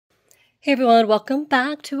Hey everyone, welcome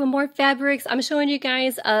back to AmourFabriQues. I'm showing you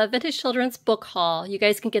guys a vintage children's book haul. You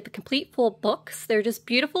guys can get the complete full books. They're just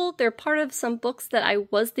beautiful. They're part of some books that I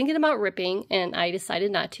was thinking about ripping and I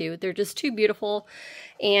decided not to. They're just too beautiful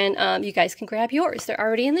and you guys can grab yours. They're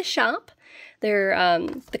already in the shop. They're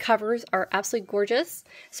the covers are absolutely gorgeous.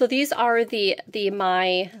 So these are they're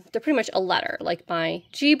pretty much a letter, like my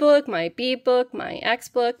G book, my B book, my X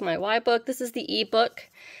book, my Y book. This is the E book.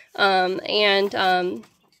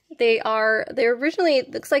 They're originally,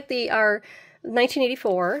 looks like they are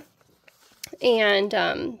 1984, and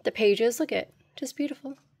the pages, look at, just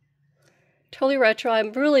beautiful. Totally retro.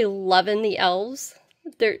 I'm really loving the elves.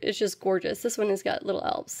 It's just gorgeous. This one has got little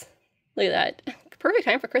elves. Look at that. Perfect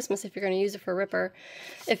time for Christmas if you're going to use it for a ripper,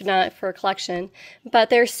 if not for a collection.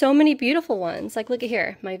 But there's so many beautiful ones. Like, look at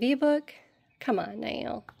here, my V book. Come on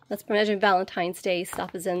now. Let's imagine Valentine's Day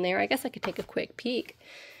stuff is in there. I guess I could take a quick peek.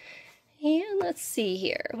 And let's see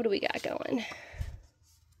here. What do we got going? I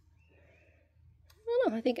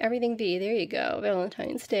don't know. I think everything V. There you go.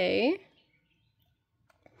 Valentine's Day.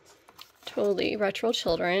 Totally retro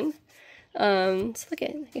children. So look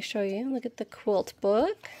at, I can show you. Look at the quilt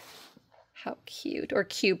book. How cute. Or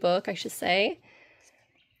Q book, I should say.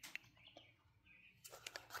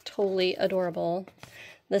 Totally adorable.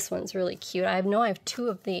 This one's really cute. I have two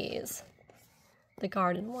of these. The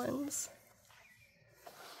garden ones.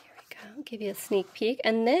 I'll give you a sneak peek,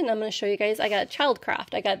 and then I'm going to show you guys, I got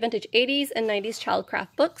ChildCraft. I got vintage 80s and 90s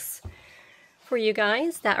ChildCraft books for you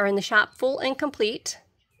guys that are in the shop, full and complete.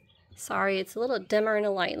 Sorry, it's a little dimmer in the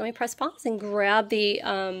light. Let me press pause and grab the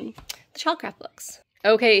ChildCraft books.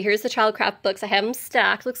 Okay, here's the ChildCraft books. I have them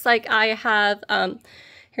stacked. Looks like I have,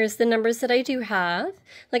 here's the numbers that I do have.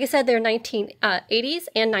 Like I said, they're 1980s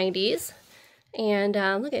and 90s. And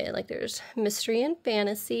look at it, like there's mystery and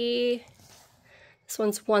fantasy. This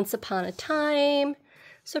one's Once Upon a Time.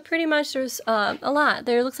 So pretty much there's a lot.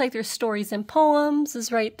 There looks like there's stories and poems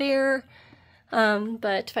is right there.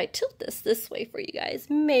 But if I tilt this way for you guys,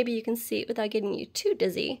 maybe you can see it without getting you too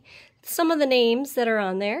dizzy. Some of the names that are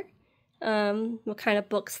on there, what kind of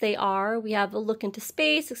books they are. We have A Look into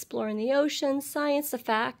Space, Exploring the Ocean, Science, The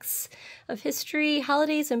Facts of History,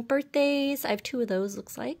 Holidays and Birthdays. I have two of those,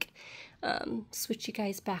 looks like. Switch you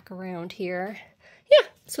guys back around here. Yeah,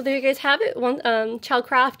 so there you guys have it.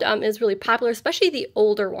 ChildCraft is really popular, especially the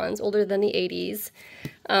older ones, older than the 80s.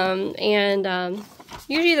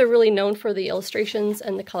 Usually they're really known for the illustrations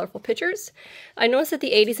and the colorful pictures. I noticed that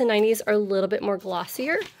the 80s and 90s are a little bit more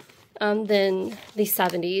glossier than the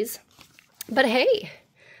 70s. But hey,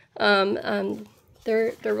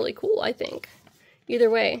 they're really cool, I think. Either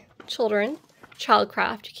way, children,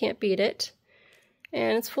 ChildCraft, you can't beat it.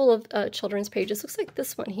 And it's full of children's pages. Looks like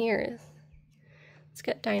this one here. It's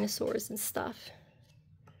got dinosaurs and stuff.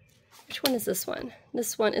 Which one is this one?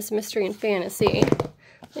 This one is mystery and fantasy.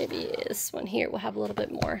 Maybe this one here will have a little bit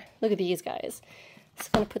more. Look at these guys. I'm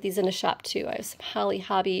just going to put these in the shop too. I have some Holly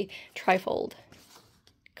Hobby trifold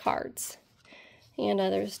cards. And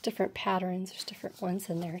there's different patterns. There's different ones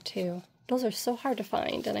in there too. Those are so hard to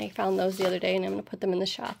find. And I found those the other day and I'm going to put them in the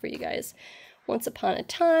shop for you guys. Once Upon a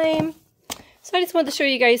Time. So I just wanted to show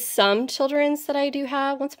you guys some children's that I do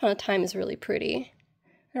have. Once Upon a Time is really pretty.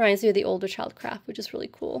 It reminds me of the older ChildCraft, which is really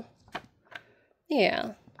cool.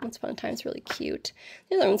 Yeah, Once Upon a Time is really cute.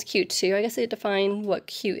 The other one's cute too. I guess they define what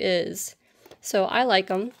cute is. So I like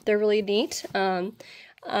them. They're really neat. So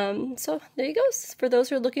there you go. For those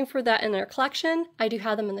who are looking for that in their collection, I do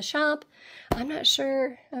have them in the shop. I'm not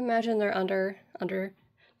sure. I imagine they're under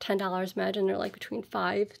 $10. Imagine they're like between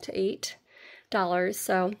 $5 to $8.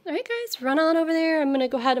 So, all right guys, run on over there. I'm going to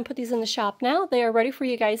go ahead and put these in the shop now. They are ready for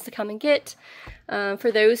you guys to come and get. For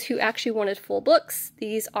those who actually wanted full books,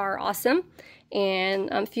 these are awesome. And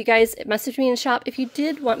if you guys message me in the shop, if you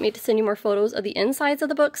did want me to send you more photos of the insides of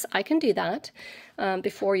the books, I can do that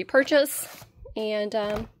before you purchase. And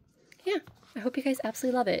yeah, I hope you guys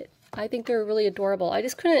absolutely love it. I think they're really adorable. I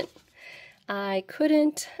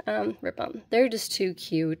couldn't rip them. They're just too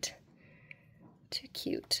cute. Too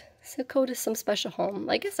cute. So go to some special home.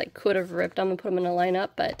 I guess I could have ripped them and put them in a lineup,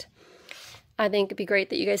 but I think it'd be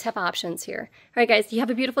great that you guys have options here. All right, guys, you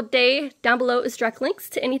have a beautiful day. Down below is direct links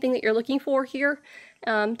to anything that you're looking for here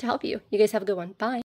to help you. You guys have a good one. Bye.